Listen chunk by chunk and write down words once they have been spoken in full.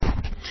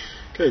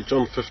Okay,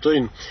 John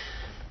 15.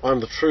 I'm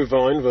the true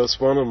vine, verse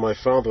 1, and my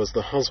Father is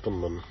the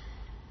husbandman.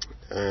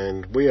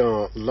 And we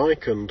are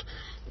likened,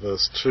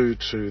 verse 2,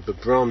 to the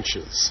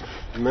branches.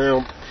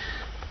 Now,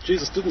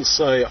 Jesus didn't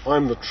say,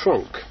 I'm the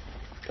trunk,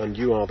 and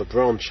you are the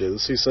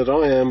branches. He said,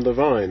 I am the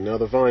vine. Now,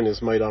 the vine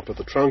is made up of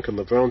the trunk, and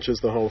the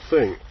branches, the whole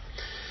thing.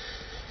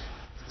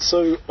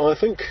 So, I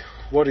think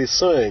what he's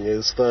saying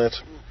is that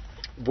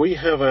we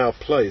have our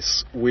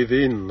place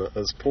within,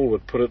 as Paul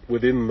would put it,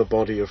 within the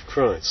body of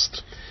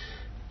Christ.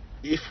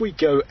 If we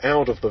go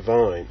out of the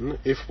vine,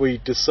 if we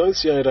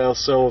dissociate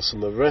ourselves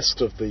from the rest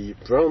of the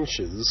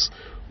branches,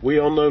 we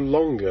are no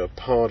longer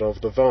part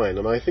of the vine.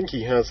 And I think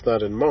he has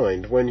that in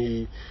mind when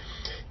he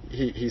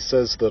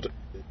says that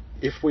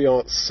if we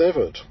are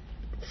severed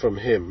from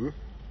him,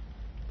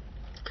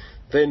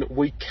 then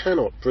we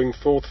cannot bring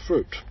forth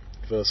fruit.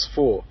 Verse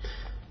 4,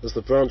 as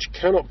the branch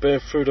cannot bear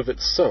fruit of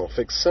itself,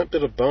 except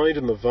it abide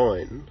in the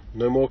vine,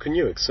 no more can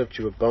you, except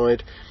you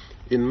abide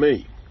in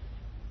me.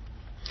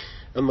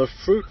 And the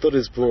fruit that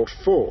is brought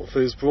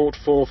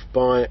forth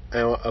by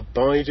our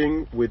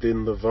abiding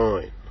within the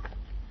vine.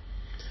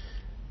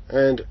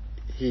 And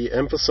he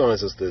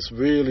emphasizes this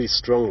really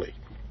strongly.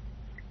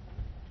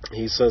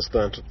 He says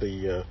that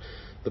the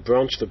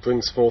branch that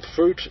brings forth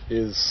fruit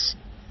is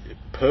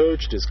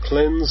purged, is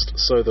cleansed,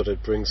 so that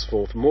it brings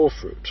forth more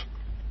fruit.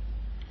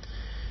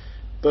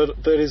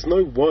 But there is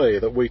no way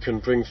that we can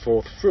bring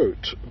forth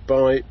fruit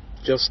by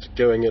just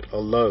going it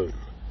alone.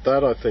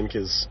 That, I think,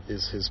 is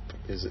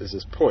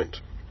his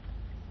point.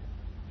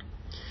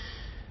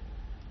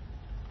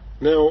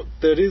 Now,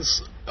 there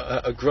is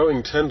a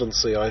growing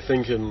tendency, I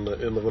think, in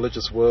the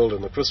religious world,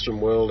 in the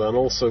Christian world, and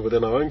also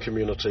within our own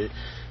community,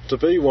 to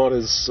be what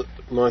is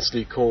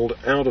nicely called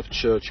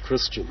out-of-church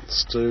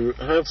Christians, to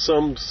have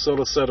some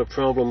sort of set of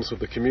problems with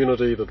the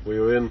community that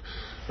we're in,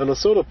 and to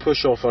sort of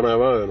push off on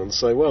our own and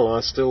say, well,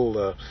 I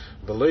still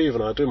believe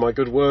and I do my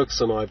good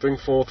works and I bring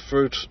forth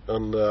fruit,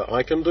 and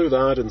I can do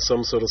that in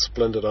some sort of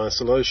splendid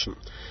isolation.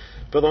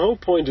 But the whole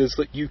point is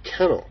that you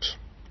cannot.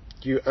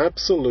 You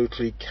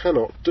absolutely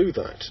cannot do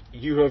that.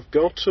 You have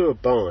got to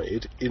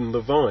abide in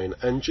the vine,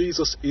 and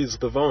Jesus is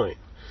the vine.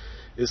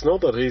 It's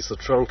not that he's the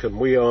trunk and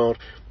we are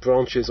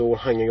branches all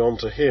hanging on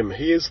to him.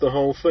 He is the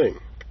whole thing.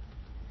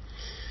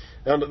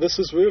 And this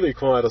is really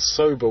quite a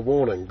sober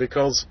warning,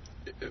 because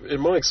in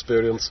my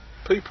experience,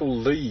 people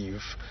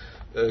leave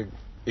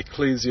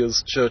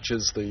ecclesias,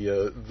 churches,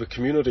 the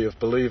community of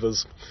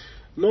believers,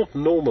 not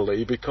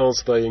normally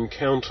because they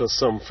encounter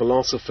some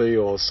philosophy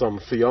or some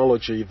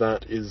theology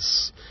that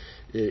is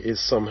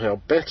somehow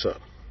better,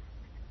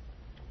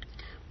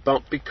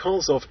 but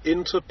because of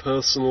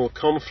interpersonal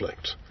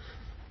conflict,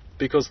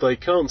 because they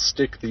can't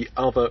stick the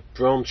other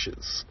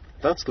branches.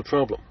 That's the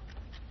problem.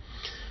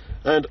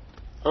 And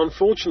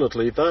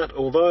unfortunately, that,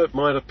 although it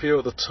might appear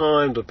at the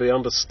time to be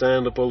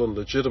understandable and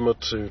legitimate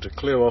to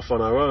clear off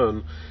on our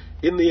own,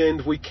 in the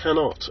end we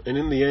cannot, and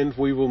in the end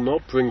we will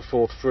not bring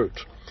forth fruit.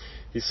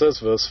 He says,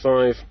 verse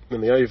 5,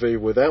 in the AV,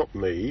 without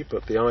me,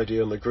 but the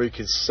idea in the Greek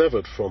is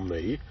severed from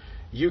me,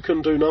 you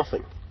can do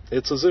nothing.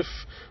 It's as if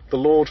the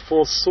Lord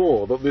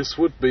foresaw that this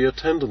would be a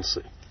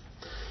tendency.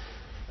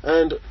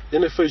 And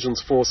in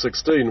Ephesians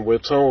 4:16, we're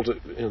told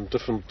in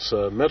different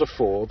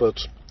metaphor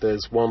that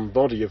there's one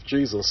body of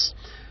Jesus,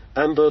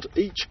 and that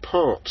each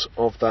part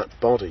of that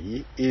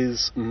body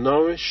is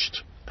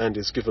nourished and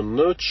is given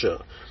nurture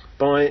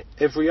by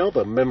every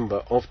other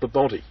member of the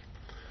body.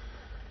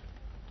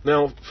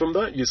 Now, from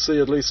that you see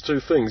at least two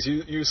things.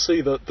 You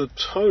see that the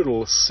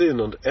total sin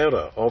and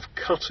error of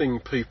cutting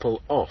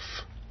people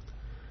off,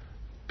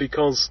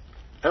 because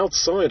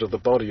outside of the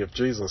body of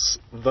Jesus,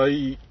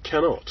 they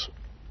cannot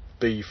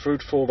be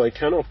fruitful, they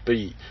cannot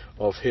be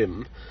of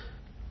him.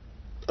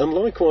 And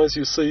likewise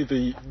you see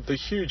the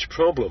huge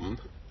problem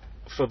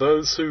for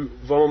those who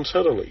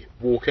voluntarily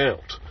walk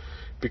out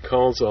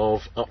because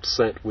of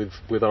upset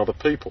with other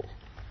people.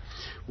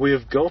 We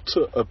have got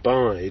to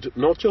abide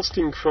not just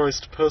in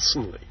Christ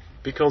personally,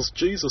 because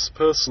Jesus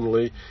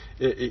personally,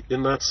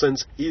 in that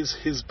sense, is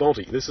his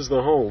body. This is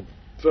the whole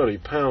very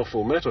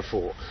powerful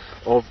metaphor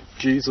of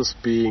Jesus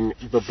being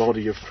the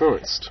body of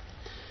Christ.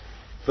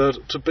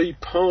 That to be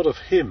part of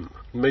him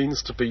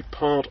means to be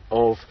part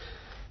of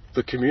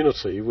the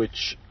community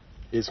which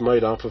is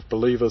made up of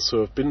believers who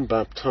have been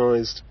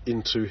baptized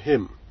into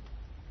him.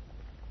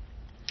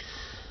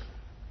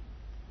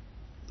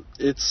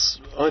 It's,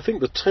 I think,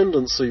 the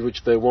tendency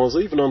which there was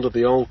even under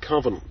the Old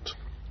Covenant.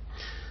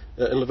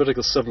 In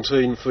Leviticus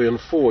 17:3 and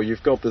 4,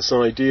 you've got this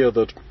idea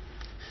that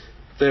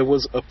there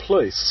was a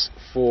place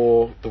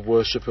for the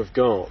worship of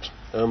God,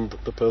 and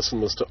the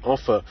person was to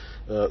offer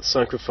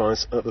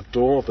sacrifice at the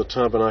door of the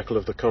tabernacle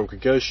of the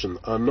congregation,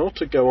 and not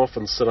to go off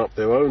and set up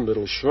their own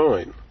little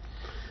shrine.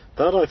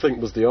 That, I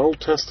think, was the Old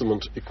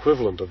Testament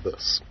equivalent of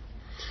this.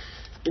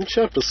 In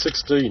chapter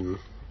 16,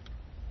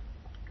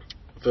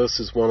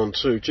 verses 1 and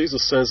 2,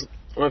 Jesus says,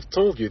 I've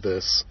told you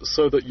this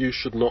so that you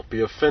should not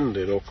be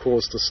offended or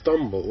caused to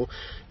stumble,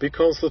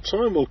 because the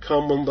time will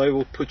come when they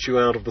will put you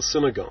out of the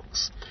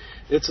synagogues.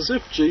 It's as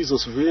if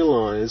Jesus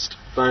realized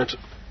that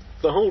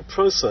the whole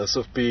process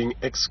of being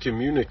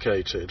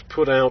excommunicated,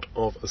 put out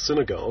of a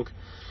synagogue,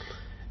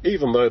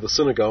 even though the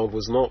synagogue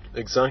was not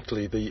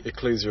exactly the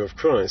ecclesia of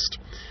Christ,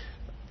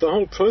 the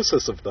whole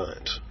process of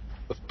that,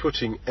 of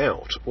putting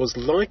out, was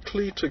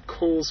likely to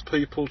cause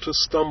people to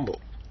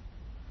stumble.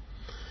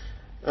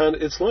 And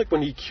it's like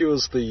when he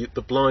cures the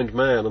blind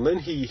man, and then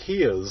he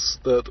hears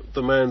that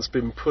the man's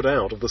been put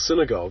out of the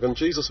synagogue, and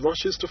Jesus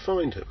rushes to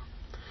find him,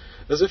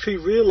 as if he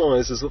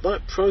realizes that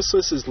that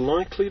process is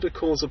likely to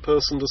cause a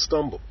person to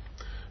stumble.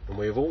 And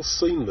we have all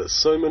seen this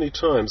so many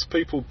times,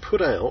 people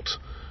put out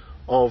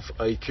of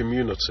a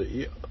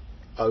community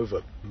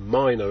over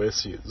minor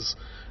issues,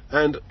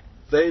 and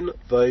then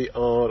they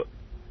are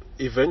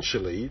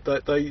eventually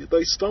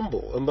they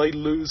stumble and they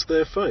lose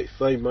their faith.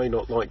 They may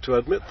not like to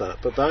admit that,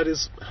 but that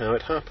is how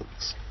it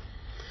happens.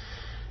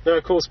 Now,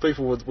 of course,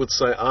 people would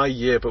say,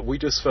 yeah, but we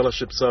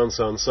disfellowshipped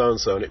so-and-so and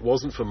so-and-so, and it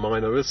wasn't for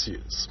minor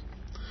issues.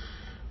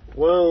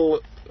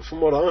 Well,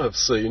 from what I have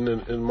seen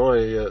in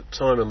my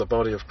time in the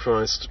body of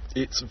Christ,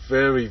 it's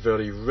very,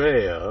 very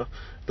rare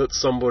that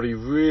somebody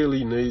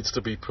really needs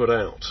to be put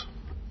out.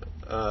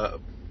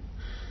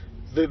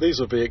 These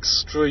would be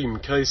extreme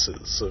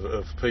cases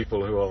of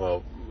people who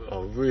are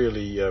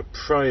really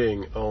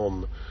preying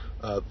on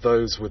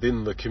those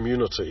within the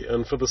community,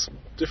 and for the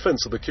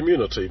defence of the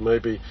community,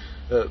 maybe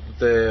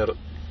their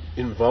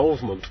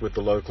involvement with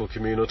the local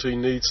community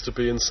needs to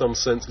be in some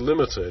sense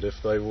limited if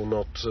they will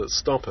not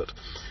stop it.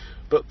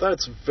 But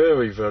that's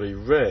very, very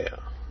rare,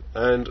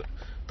 and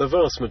the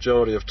vast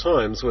majority of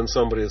times when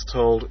somebody is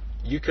told,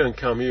 you can't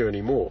come here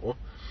anymore,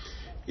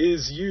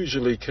 is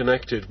usually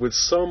connected with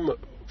some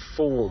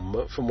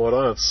form, from what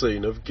I have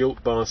seen, of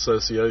guilt by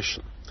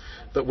association.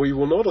 That we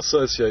will not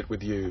associate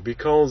with you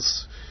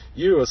because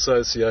you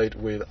associate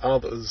with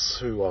others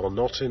who are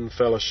not in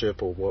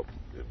fellowship, or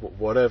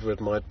whatever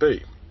it might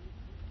be.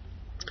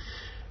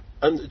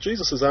 And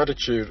Jesus'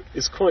 attitude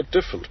is quite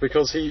different,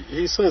 because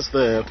he says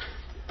there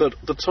that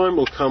the time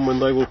will come when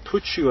they will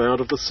put you out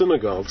of the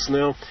synagogues.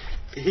 Now,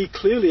 he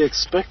clearly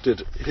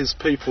expected his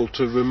people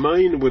to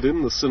remain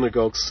within the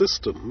synagogue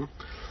system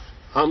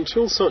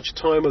until such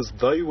time as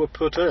they were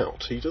put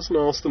out. He doesn't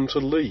ask them to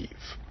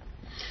leave.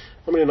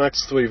 I mean, in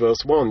Acts 3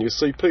 verse 1, you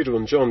see Peter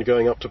and John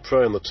going up to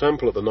pray in the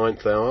temple at the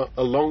 9th hour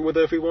along with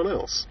everyone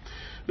else.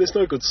 And it's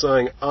no good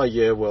saying,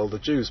 yeah, well, the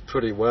Jews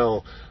pretty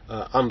well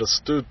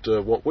understood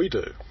what we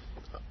do.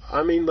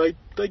 I mean,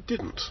 they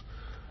didn't.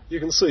 You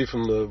can see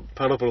from the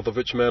parable of the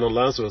rich man and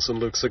Lazarus in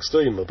Luke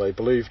 16 that they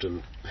believed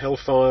in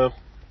hellfire,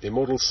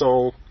 immortal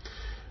soul,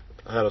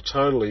 had a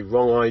totally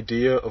wrong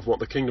idea of what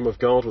the kingdom of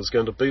God was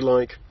going to be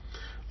like.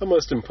 And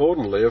most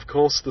importantly, of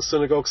course, the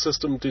synagogue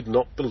system did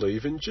not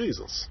believe in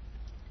Jesus.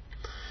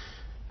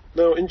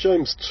 Now, in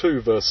James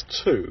 2, verse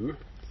 2,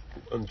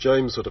 and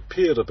James would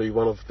appear to be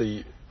one of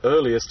the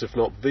earliest, if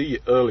not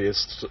the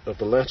earliest, of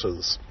the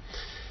letters,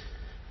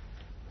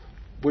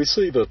 we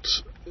see that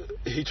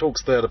he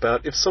talks there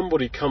about if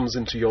somebody comes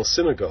into your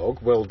synagogue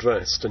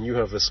well-dressed and you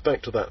have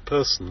respect to that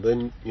person,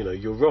 then,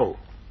 you're wrong.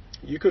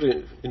 You could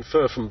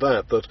infer from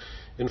that,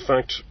 in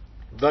fact,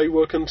 they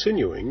were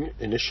continuing,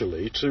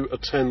 initially, to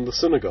attend the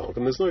synagogue,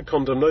 and there's no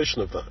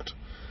condemnation of that.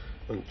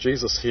 And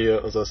Jesus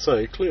here, as I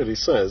say, clearly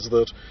says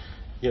that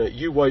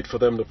you wait for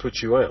them to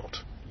put you out.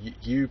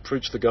 You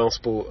preach the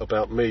gospel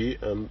about me,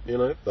 and,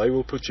 they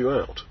will put you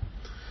out.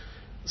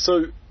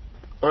 So,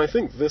 I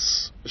think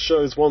this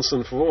shows once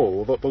and for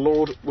all that the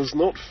Lord was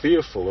not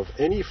fearful of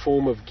any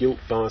form of guilt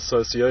by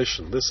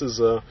association. This is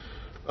a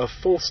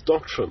false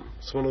doctrine.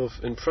 It's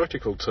in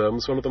practical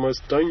terms, one of the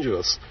most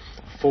dangerous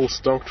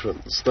false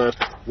doctrines, that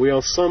we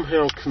are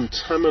somehow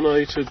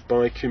contaminated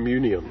by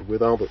communion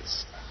with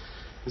others.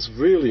 Is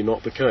really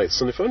not the case.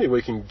 And if only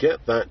we can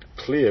get that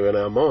clear in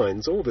our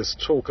minds, all this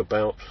talk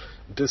about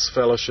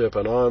disfellowship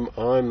and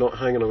I'm not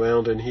hanging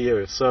around in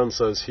here if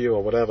so-and-so's here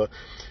or whatever,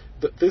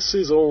 that this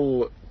is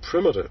all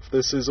primitive.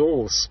 This is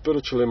all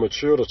spiritual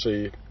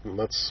immaturity, and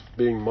that's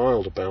being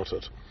mild about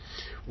it.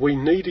 We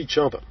need each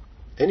other.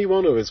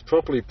 Anyone who is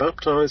properly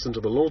baptized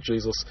into the Lord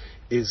Jesus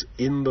is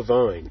in the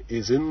vine,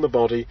 is in the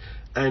body,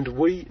 and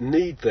we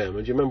need them.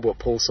 And you remember what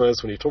Paul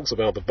says when he talks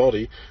about the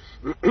body,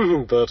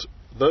 that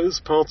those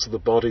parts of the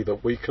body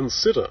that we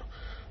consider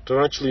to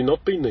actually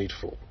not be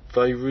needful,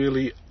 they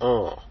really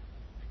are.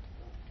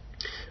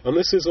 And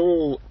this is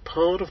all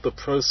part of the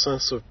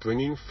process of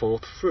bringing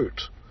forth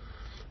fruit.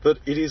 That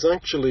it is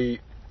actually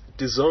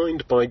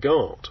designed by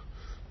God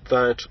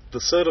that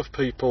the set of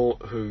people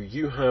who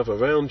you have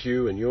around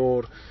you in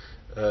your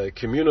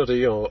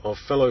community of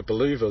fellow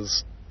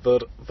believers,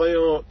 that they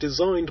are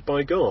designed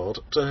by God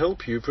to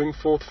help you bring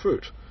forth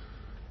fruit.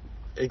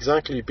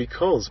 Exactly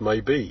because,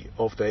 maybe,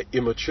 of their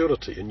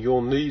immaturity and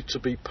your need to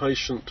be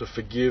patient, to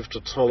forgive, to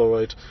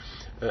tolerate,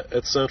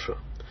 etc.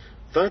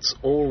 That's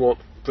all what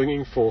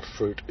bringing forth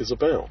fruit is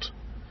about.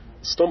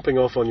 Stomping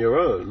off on your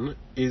own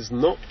is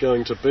not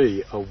going to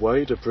be a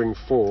way to bring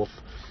forth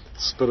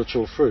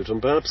spiritual fruit.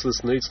 And perhaps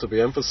this needs to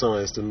be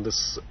emphasized in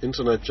this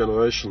internet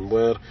generation,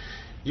 where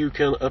you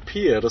can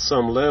appear to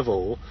some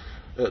level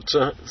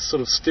to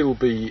sort of still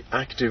be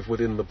active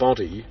within the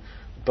body,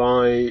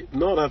 by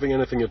not having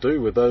anything to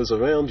do with those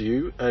around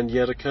you, and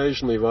yet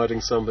occasionally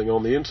writing something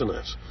on the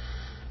internet,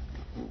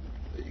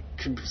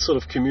 sort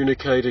of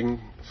communicating,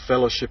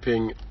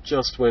 fellowshipping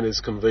just when is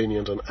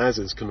convenient and as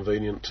is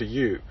convenient to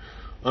you.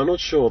 I'm not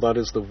sure that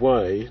is the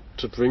way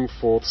to bring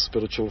forth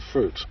spiritual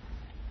fruit.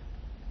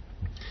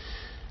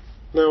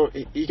 Now,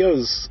 he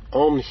goes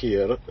on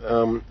here,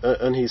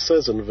 and he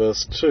says in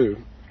verse 2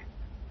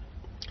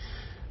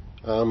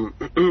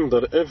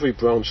 that every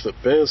branch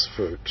that bears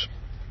fruit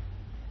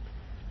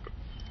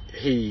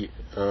he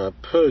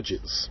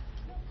purges,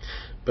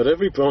 but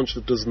every branch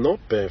that does not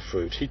bear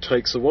fruit he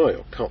takes away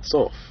or cuts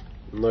off.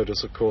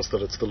 Notice, of course,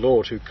 that it's the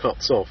Lord who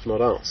cuts off,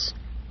 not us.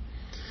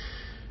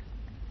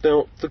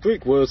 Now, the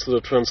Greek words that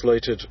are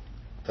translated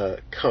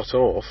cut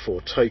off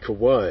or take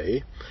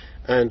away,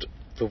 and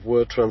the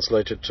word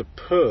translated to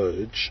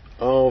purge,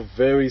 are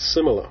very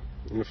similar.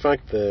 In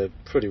fact, they're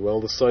pretty well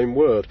the same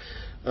word.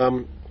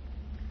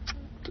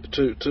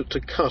 To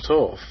cut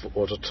off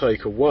or to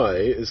take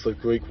away is the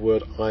Greek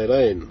word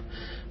airein,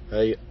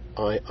 A-I-R-E-I-N.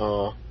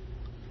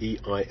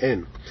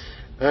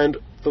 And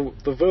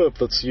the verb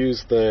that's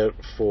used there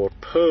for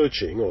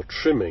purging or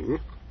trimming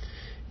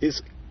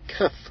is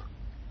kath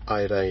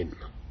airein.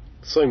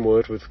 Same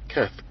word with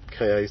kath,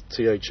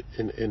 K-A-T-H,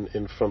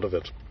 in front of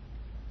it.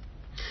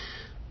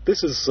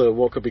 This is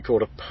what could be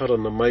called a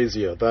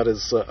paranomasia, that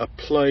is a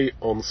play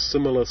on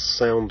similar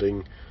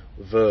sounding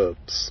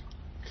verbs.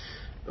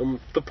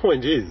 The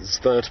point is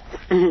that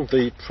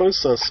the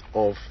process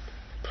of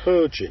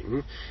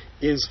purging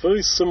is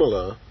very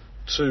similar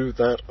to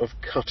that of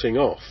cutting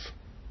off.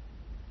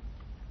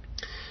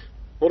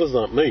 What does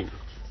that mean?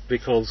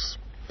 Because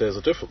there's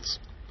a difference,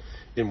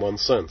 in one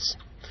sense.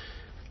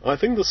 I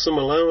think the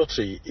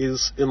similarity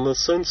is in the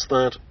sense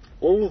that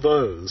all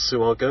those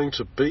who are going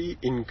to be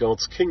in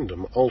God's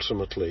kingdom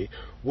ultimately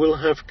will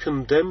have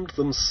condemned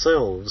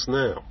themselves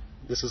now.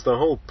 This is the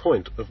whole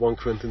point of 1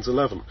 Corinthians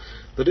 11,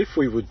 that if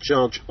we would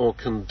judge or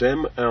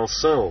condemn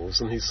ourselves,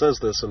 and he says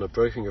this in a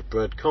breaking of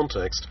bread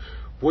context,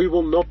 we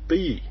will not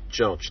be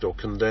judged or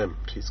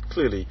condemned. He's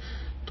clearly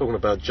talking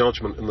about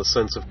judgment in the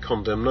sense of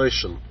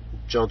condemnation.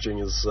 Judging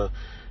has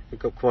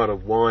got quite a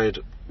wide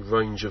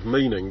range of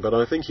meaning, but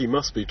I think he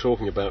must be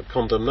talking about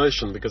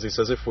condemnation, because he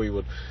says if we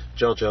would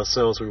judge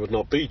ourselves we would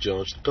not be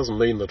judged. It doesn't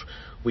mean that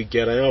we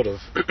get out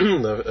of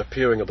the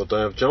appearing at the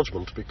day of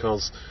judgment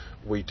because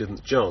we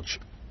didn't judge.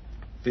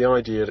 The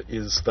idea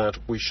is that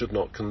we should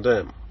not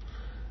condemn,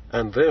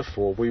 and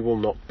therefore we will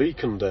not be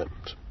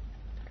condemned.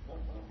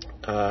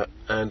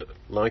 And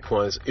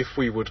likewise, if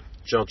we would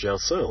judge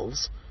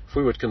ourselves, if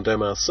we would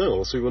condemn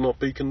ourselves, we will not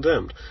be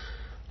condemned.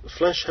 The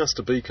flesh has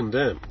to be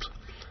condemned,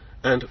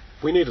 and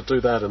we need to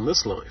do that in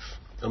this life.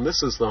 And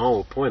this is the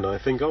whole point, I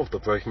think, of the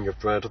breaking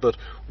of bread, that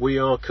we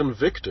are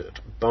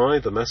convicted by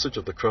the message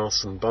of the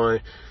cross and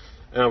by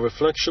our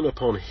reflection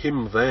upon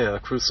him there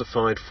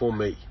crucified for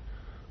me,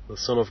 the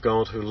Son of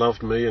God who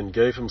loved me and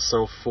gave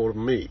himself for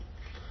me,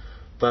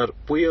 that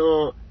we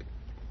are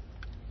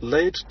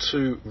led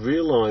to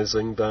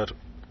realizing that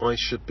I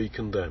should be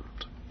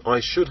condemned. I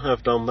should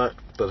have done that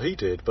he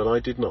did, but I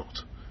did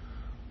not.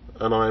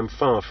 And I am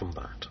far from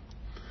that.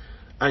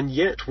 And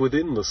yet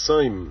within the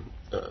same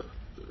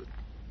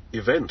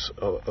event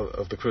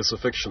of the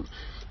crucifixion,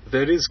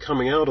 there is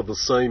coming out of the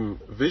same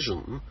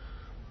vision,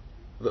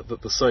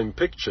 the same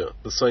picture,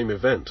 the same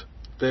event,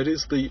 there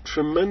is the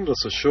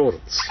tremendous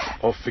assurance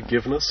of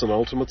forgiveness and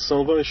ultimate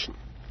salvation.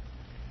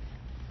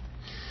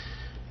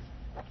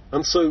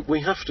 And so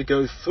we have to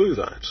go through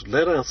that,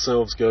 let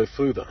ourselves go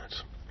through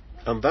that.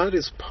 And that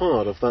is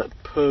part of that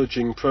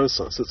purging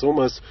process. It's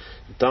almost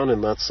done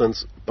in that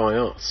sense by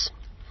us,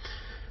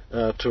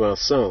 to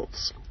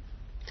ourselves.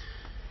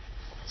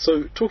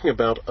 So, talking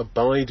about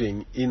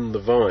abiding in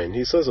the vine,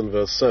 he says in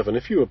verse 7,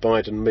 if you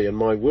abide in me and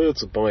my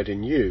words abide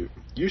in you,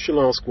 you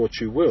shall ask what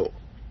you will,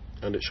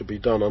 and it shall be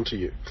done unto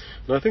you.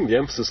 And I think the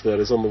emphasis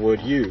there is on the word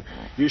you.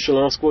 You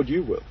shall ask what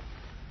you will,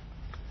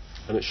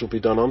 and it shall be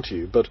done unto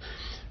you. But,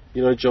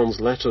 you know, John's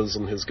letters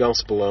and his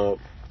gospel are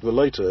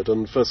related,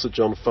 and 1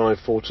 John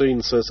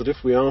 5:14 says that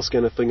if we ask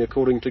anything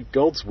according to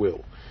God's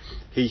will,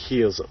 he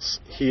hears us.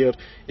 Here,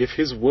 if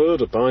his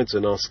word abides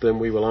in us, then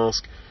we will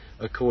ask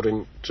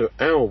according to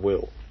our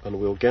will, and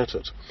we'll get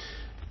it.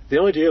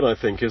 The idea, I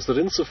think, is that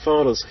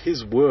insofar as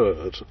his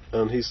word,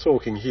 and he's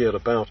talking here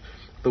about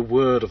the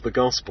word of the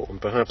gospel,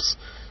 and perhaps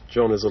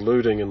John is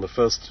alluding in the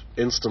first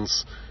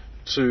instance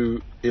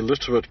to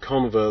illiterate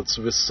converts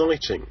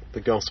reciting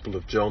the Gospel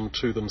of John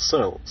to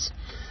themselves,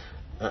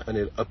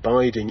 and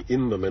abiding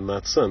in them in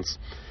that sense.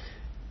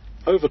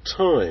 Over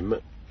time,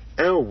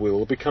 our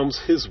will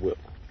becomes his will.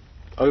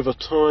 Over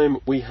time,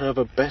 we have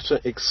a better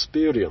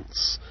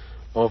experience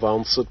of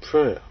answered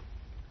prayer.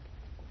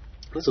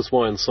 This is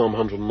why in Psalm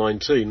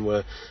 119,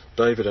 where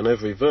David in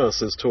every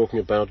verse is talking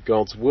about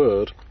God's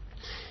word,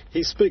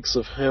 he speaks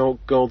of how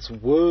God's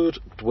word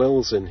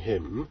dwells in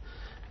him,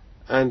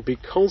 and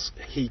because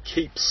he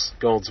keeps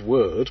God's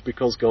word,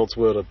 because God's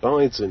word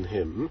abides in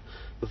him,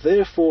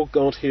 therefore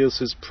God hears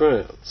his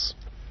prayers.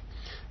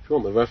 If you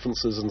want the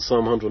references in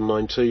Psalm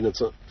 119,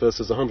 it's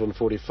verses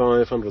 145,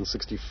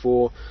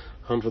 164,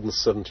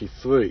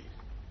 173.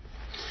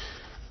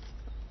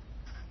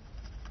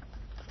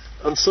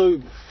 And so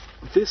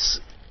this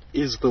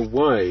is the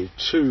way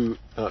to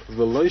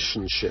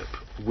relationship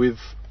with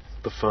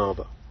the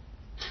Father.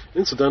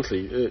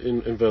 Incidentally,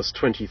 in verse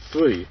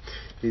 23,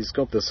 he's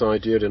got this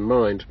idea in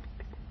mind.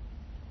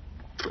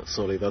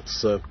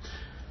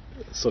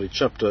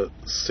 Chapter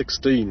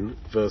 16,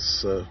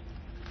 verse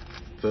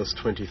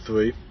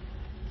 23.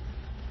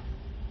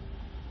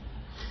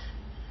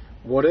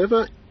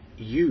 Whatever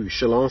you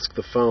shall ask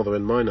the Father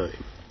in my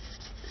name,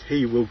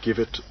 he will give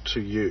it to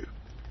you.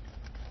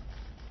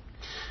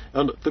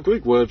 And the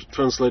Greek word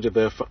translated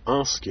there for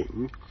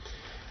asking,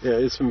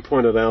 it's been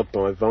pointed out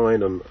by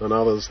Vine and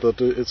others that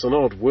it's an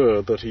odd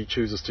word that he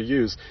chooses to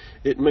use.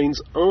 It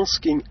means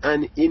asking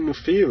an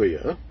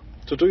inferior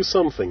to do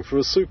something for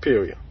a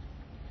superior.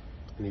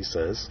 And he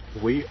says,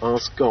 we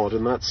ask God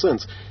in that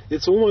sense.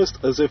 It's almost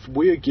as if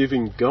we're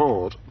giving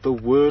God the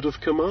word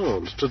of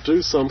command to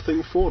do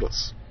something for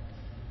us.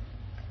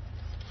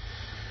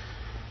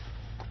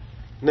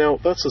 Now,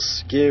 that's a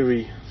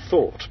scary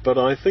thought, but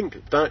I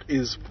think that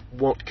is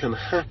what can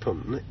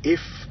happen if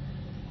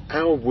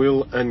our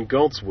will and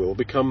God's will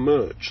become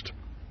merged.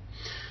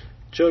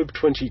 Job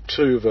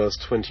 22 verse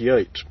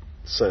 28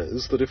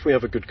 says that if we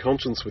have a good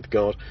conscience with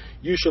God,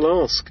 you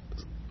shall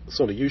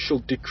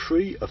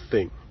decree a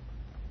thing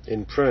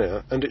in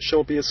prayer, and it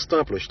shall be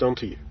established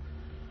unto you.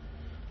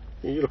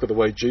 You look at the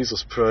way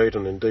Jesus prayed,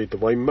 and indeed the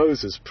way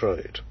Moses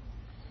prayed.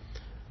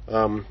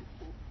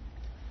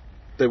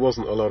 There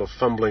wasn't a lot of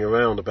fumbling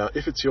around about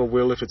if it's your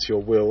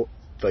will,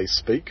 they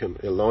speak, and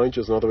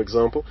Elijah's another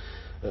example.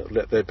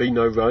 Let there be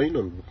no rain,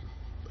 and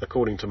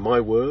according to my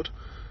word,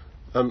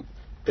 and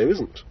there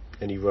isn't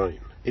any rain.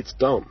 It's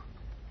done.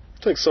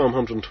 Take Psalm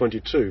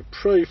 122.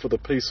 Pray for the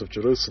peace of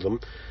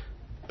Jerusalem.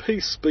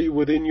 Peace be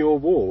within your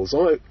walls.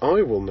 I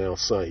will now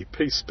say,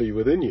 peace be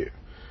within you.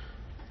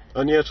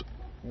 And yet,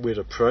 we're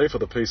to pray for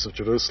the peace of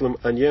Jerusalem,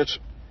 and yet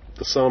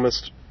the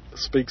psalmist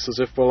speaks as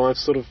if, well, I've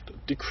sort of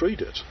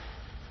decreed it.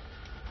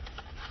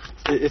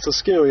 It's a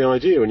scary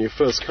idea when you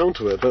first come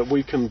to it, that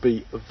we can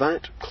be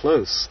that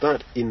close,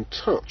 that in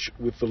touch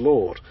with the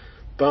Lord.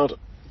 But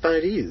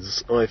that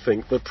is, I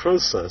think, the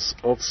process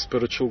of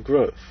spiritual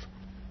growth.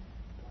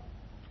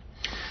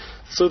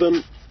 So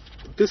then,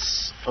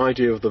 this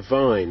idea of the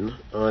vine,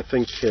 I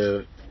think,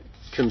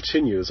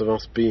 continues, of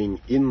us being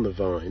in the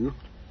vine.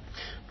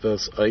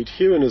 Verse 8,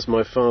 herein is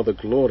my Father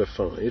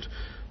glorified,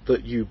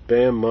 that you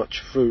bear much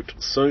fruit,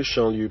 so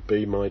shall you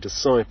be my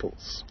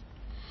disciples.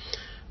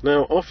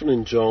 Now, often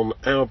in John,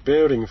 our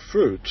bearing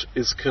fruit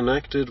is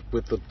connected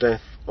with the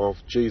death of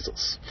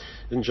Jesus.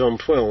 In John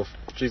 12,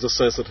 Jesus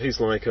says that he's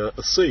like a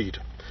seed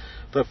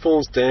that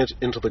falls dead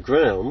into the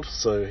ground,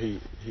 so he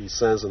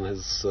says in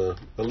his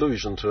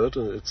allusion to it,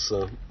 it's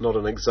not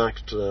an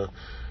exact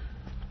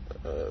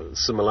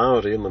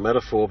similarity in the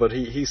metaphor, but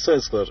he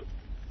says that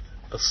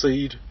a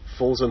seed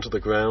falls into the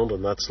ground,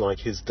 and that's like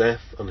his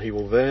death, and he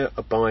will there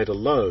abide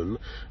alone,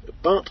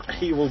 but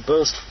he will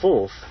burst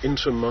forth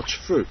into much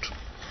fruit.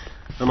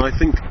 And I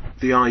think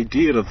the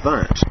idea of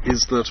that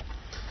is that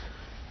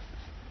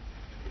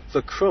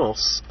the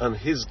cross and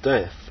his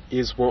death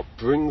is what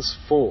brings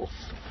forth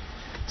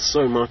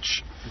so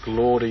much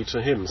glory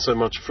to him, so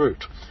much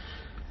fruit.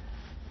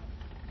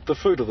 The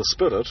fruit of the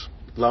Spirit,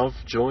 love,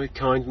 joy,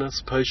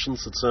 kindness,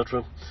 patience,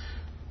 etc.,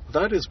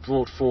 that is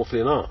brought forth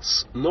in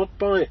us, not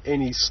by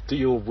any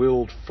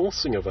steel-willed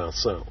forcing of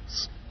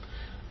ourselves,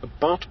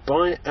 but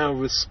by our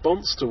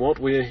response to what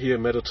we are here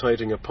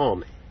meditating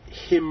upon,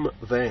 him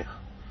there.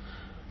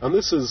 And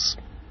this is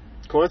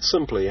quite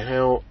simply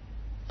how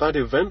that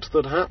event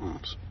that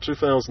happened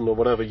 2,000 or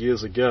whatever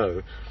years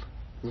ago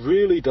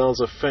really does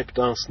affect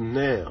us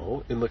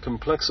now in the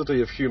complexity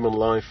of human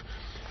life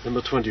in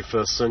the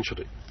 21st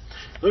century.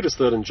 Notice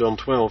that in John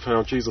 12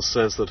 how Jesus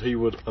says that he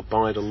would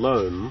abide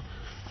alone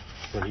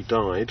when he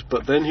died,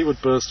 but then he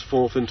would burst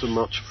forth into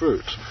much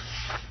fruit.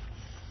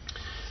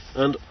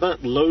 And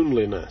that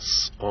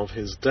loneliness of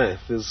his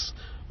death is,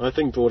 I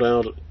think, brought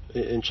out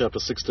in chapter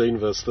 16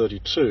 verse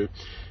 32,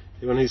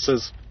 when he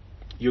says,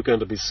 you're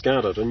going to be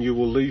scattered and you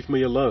will leave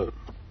me alone.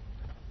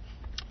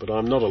 But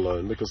I'm not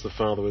alone because the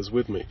Father is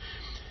with me.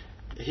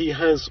 He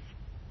has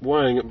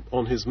weighing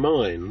on his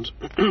mind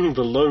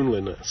the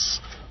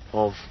loneliness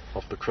of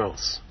the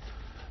cross.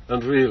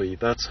 And really,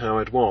 that's how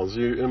it was.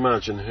 You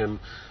imagine him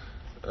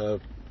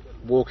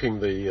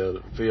walking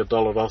the Via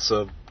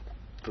Dolorosa,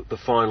 the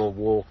final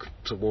walk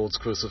towards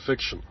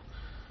crucifixion.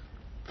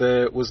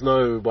 There was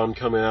no one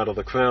coming out of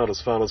the crowd,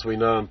 as far as we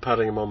know, and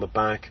patting him on the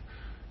back.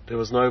 There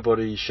was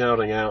nobody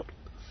shouting out,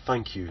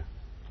 thank you,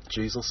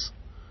 Jesus.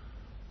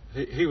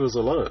 He was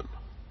alone,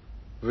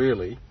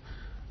 really.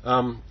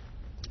 And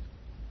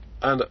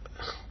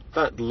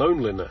that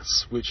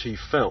loneliness which he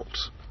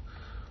felt,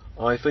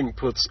 I think,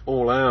 puts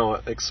all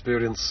our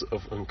experience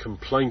of and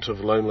complaint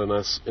of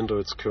loneliness into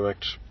its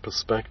correct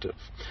perspective.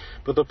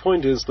 But the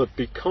point is that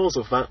because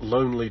of that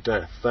lonely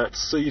death, that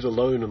seed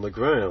alone in the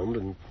ground,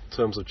 in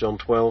terms of John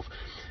 12,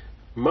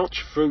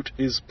 much fruit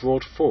is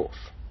brought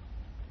forth.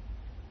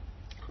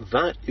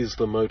 That is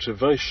the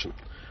motivation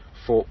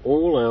for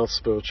all our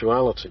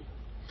spirituality.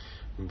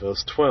 In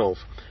verse 12,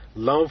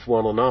 love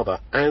one another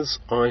as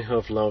I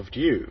have loved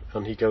you.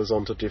 And he goes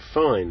on to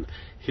define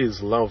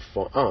his love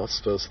for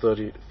us. Verse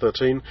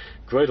 13,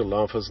 greater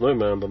love has no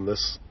man than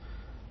this,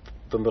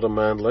 than that a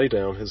man lay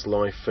down his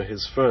life for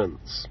his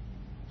friends.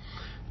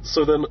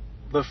 So then,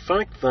 the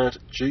fact that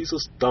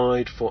Jesus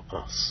died for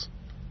us,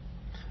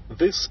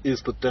 this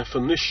is the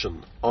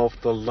definition of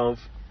the love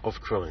of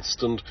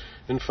Christ. And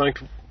in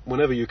fact,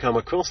 whenever you come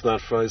across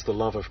that phrase, the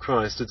love of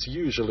Christ, it's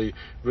usually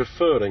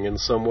referring in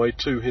some way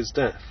to his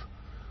death.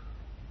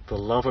 The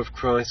love of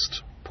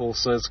Christ, Paul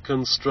says,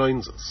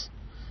 constrains us.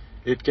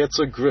 It gets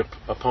a grip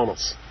upon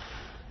us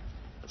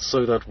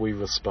so that we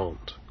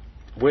respond.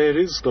 Where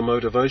is the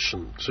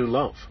motivation to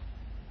love?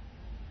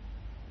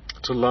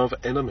 To love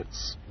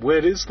enemies.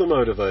 Where is the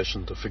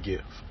motivation to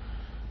forgive?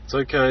 It's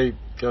okay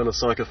going to a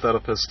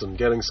psychotherapist and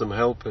getting some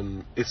help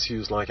in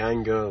issues like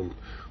anger and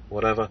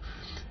whatever,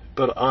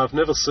 but I've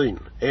never seen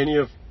any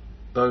of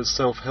those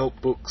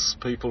self-help books,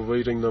 people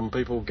reading them,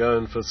 people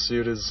going for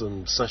series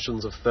and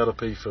sessions of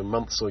therapy for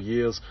months or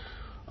years.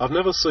 I've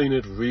never seen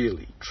it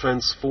really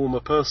transform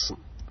a person.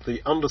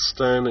 The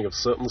understanding of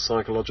certain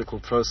psychological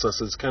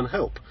processes can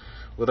help.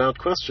 Without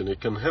question, it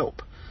can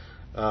help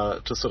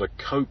to sort of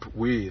cope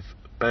with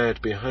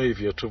bad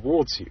behavior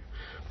towards you.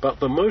 But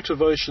the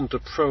motivation to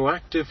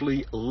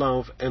proactively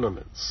love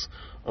enemies,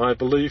 I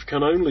believe,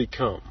 can only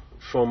come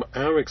from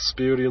our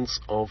experience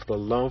of the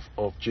love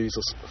of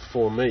Jesus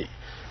for me.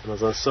 And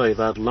as I say,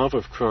 that love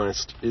of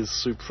Christ is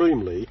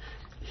supremely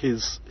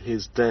his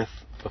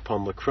death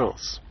upon the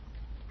cross.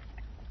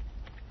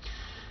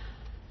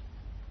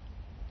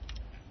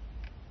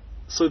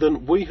 So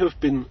then we have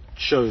been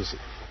chosen,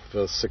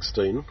 verse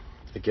 16,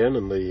 again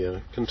in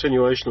the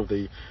continuation of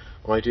the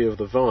idea of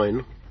the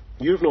vine.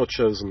 You have not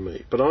chosen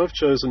me, but I have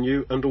chosen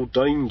you and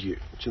ordained you,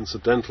 which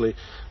incidentally,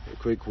 the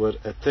Greek word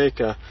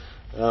eteka,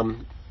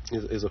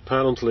 is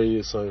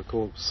apparently,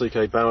 so-called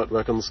C.K. Barrett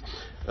reckons,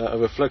 a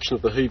reflection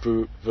of the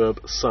Hebrew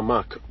verb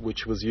samak,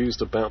 which was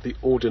used about the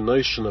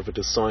ordination of a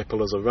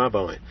disciple as a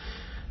rabbi.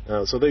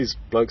 So these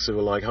blokes who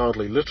are like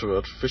hardly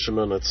literate,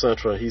 fishermen,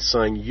 etc., he's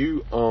saying,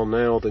 you are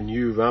now the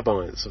new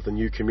rabbis of the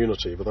new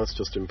community, but that's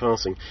just in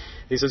passing.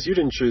 He says, you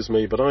didn't choose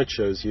me, but I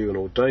chose you and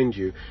ordained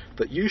you,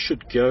 that you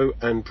should go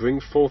and bring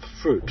forth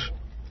fruit,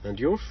 and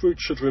your fruit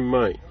should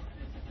remain.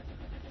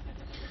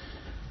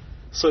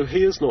 So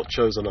he has not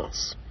chosen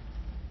us.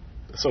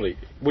 Sorry,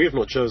 we have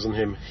not chosen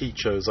him, he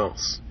chose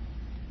us.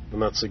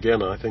 And that's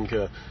again, I think,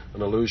 an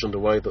allusion to the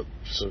way that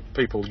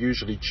people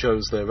usually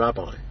chose their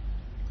rabbi.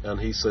 And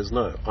he says,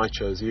 no, I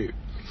chose you,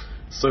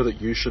 so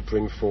that you should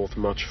bring forth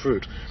much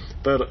fruit.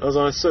 But as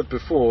I said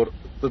before,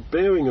 the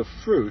bearing of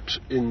fruit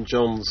in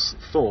John's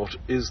thought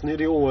is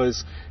nearly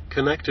always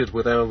connected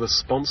with our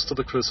response to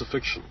the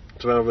crucifixion,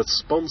 to our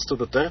response to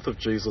the death of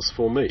Jesus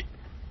for me.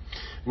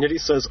 And yet he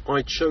says,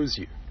 I chose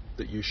you,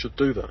 that you should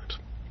do that.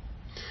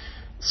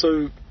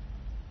 So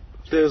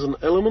there's an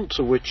element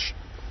to which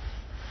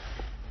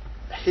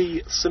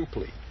he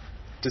simply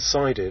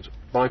decided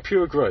by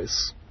pure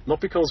grace, not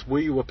because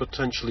we were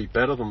potentially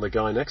better than the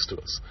guy next to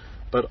us,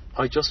 but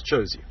I just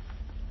chose you.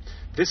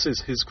 This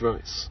is his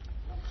grace.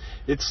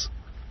 It's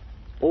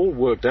all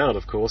worked out,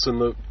 of course, in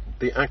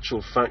the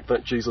actual fact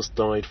that Jesus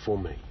died for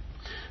me.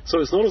 So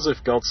it's not as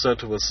if God said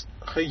to us,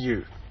 hey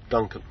you,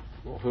 Duncan,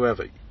 or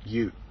whoever,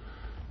 you,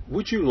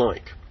 would you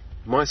like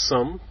my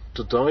son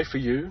to die for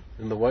you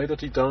in the way that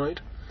he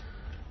died,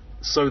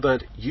 so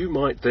that you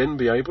might then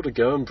be able to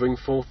go and bring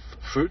forth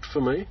fruit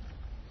for me?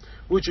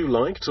 Would you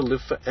like to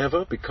live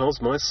forever because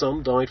my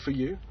son died for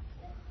you?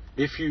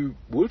 If you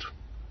would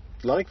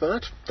like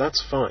that,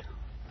 that's fine.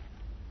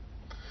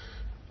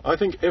 I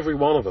think every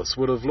one of us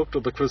would have looked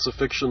at the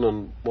crucifixion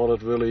and what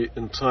it really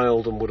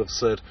entailed and would have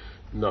said,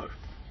 no,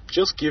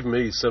 just give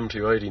me 70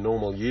 or 80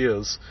 normal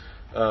years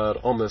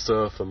on this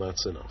earth and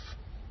that's enough.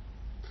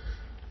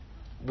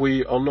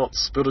 We are not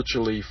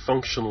spiritually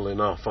functional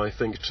enough, I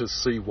think, to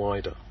see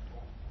wider.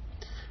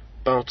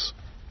 But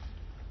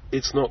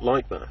it's not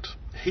like that.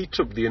 He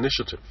took the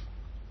initiative.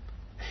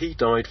 He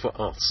died for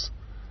us.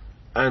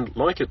 And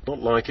like it, not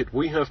like it,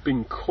 we have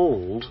been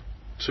called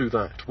to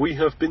that. We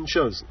have been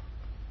chosen.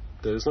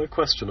 There is no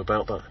question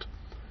about that.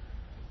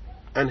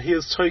 And he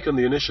has taken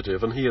the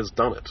initiative and he has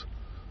done it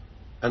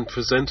and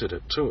presented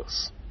it to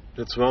us.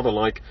 It's rather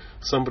like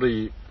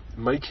somebody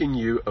making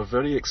you a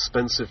very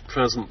expensive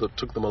present that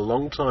took them a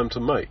long time to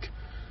make.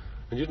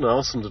 And you didn't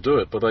ask them to do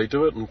it, but they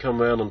do it and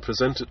come round and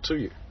present it to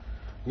you.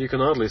 And you can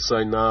hardly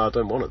say, nah, I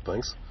don't want it,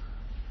 thanks.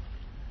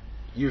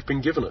 You've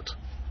been given it.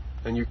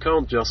 And you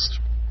can't just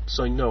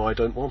say, no, I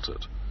don't want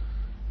it.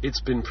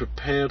 It's been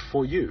prepared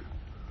for you.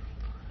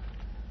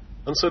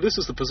 And so this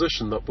is the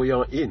position that we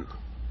are in.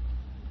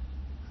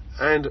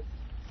 And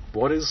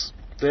what is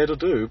there to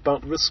do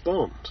but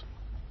respond?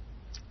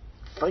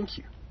 Thank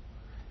you.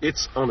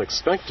 It's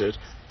unexpected,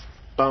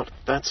 but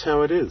that's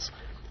how it is.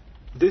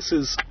 This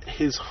is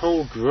his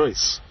whole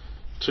grace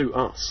to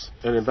us.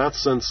 And in that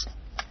sense,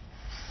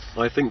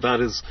 I think that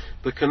is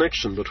the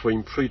connection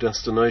between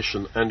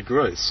predestination and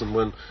grace. And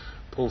when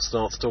Paul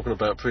starts talking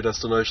about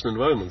predestination in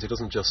Romans, he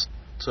doesn't just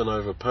turn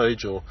over a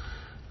page or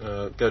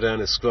go down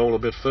his scroll a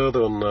bit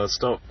further and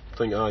start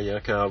thinking, oh yeah,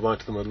 okay, I'll write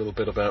to them a little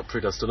bit about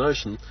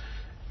predestination.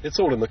 It's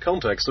all in the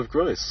context of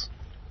grace,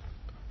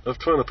 of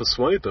trying to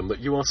persuade them that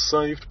you are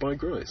saved by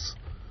grace.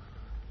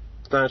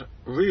 That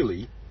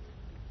really,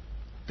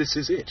 this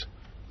is it.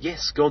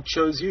 Yes, God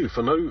chose you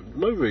for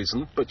no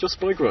reason, but just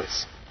by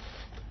grace.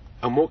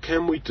 And what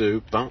can we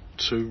do but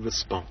to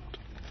respond?